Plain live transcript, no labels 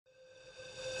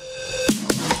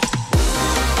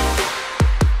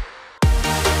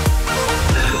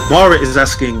Mara is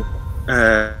asking,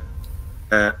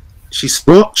 she's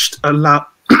watched a loud,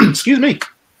 excuse me.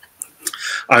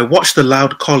 I watched a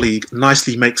loud colleague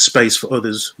nicely make space for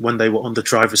others when they were on the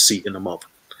driver's seat in a mob.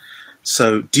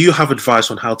 So do you have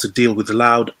advice on how to deal with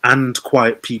loud and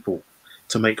quiet people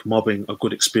to make mobbing a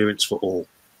good experience for all?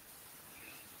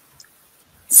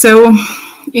 So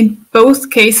in both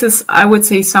cases, I would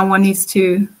say someone needs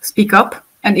to speak up.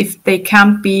 And if they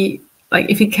can't be,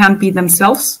 if it can't be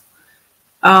themselves,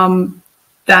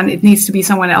 then it needs to be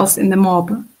someone else in the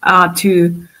mob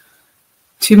to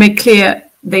make clear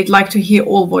they'd like to hear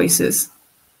all voices.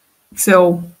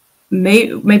 So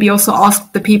maybe also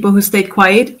ask the people who stayed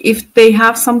quiet if they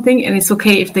have something, and it's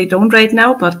okay if they don't right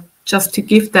now, but just to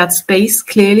give that space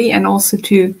clearly, and also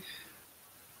to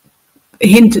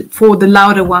hint for the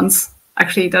louder ones.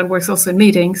 Actually, that works also in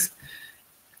meetings,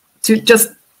 to just,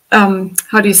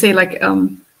 how do you say,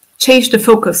 change the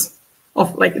focus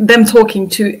of them talking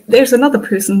to, there's another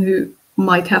person who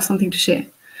might have something to share.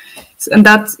 And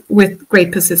that's with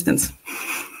great persistence.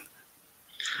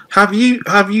 Have you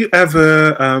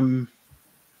ever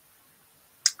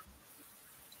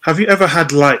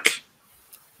had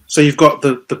so you've got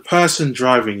the person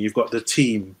driving, you've got the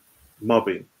team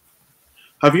mobbing.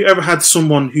 Have you ever had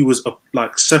someone who was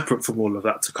separate from all of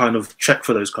that to kind of check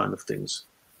for those kind of things?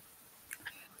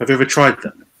 Have you ever tried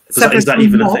that? Is that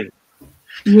even a thing?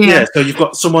 Yeah. So you've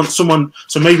got someone.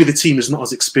 So maybe the team is not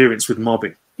as experienced with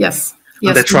mobbing. Yes.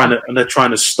 And they're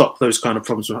trying to stop those kind of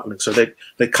problems from happening. So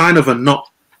they kind of are not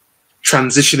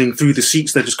transitioning through the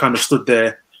seats. They're just kind of stood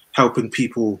there helping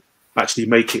people actually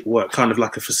make it work, kind of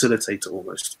like a facilitator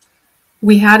almost.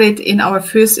 We had it in our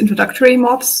first introductory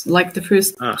mobs, like the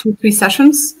first 2-3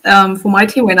 sessions for my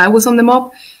team when I was on the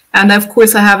mob. And of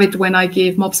course, I have it when I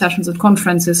give mob sessions at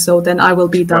conferences. So then I will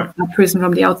be that person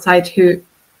from the outside who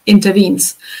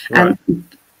intervenes and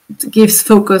gives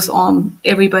focus on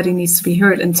everybody needs to be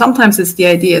heard. And sometimes it's the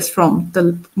ideas from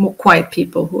the more quiet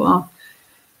people who are,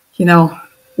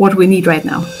 what we need right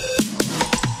now.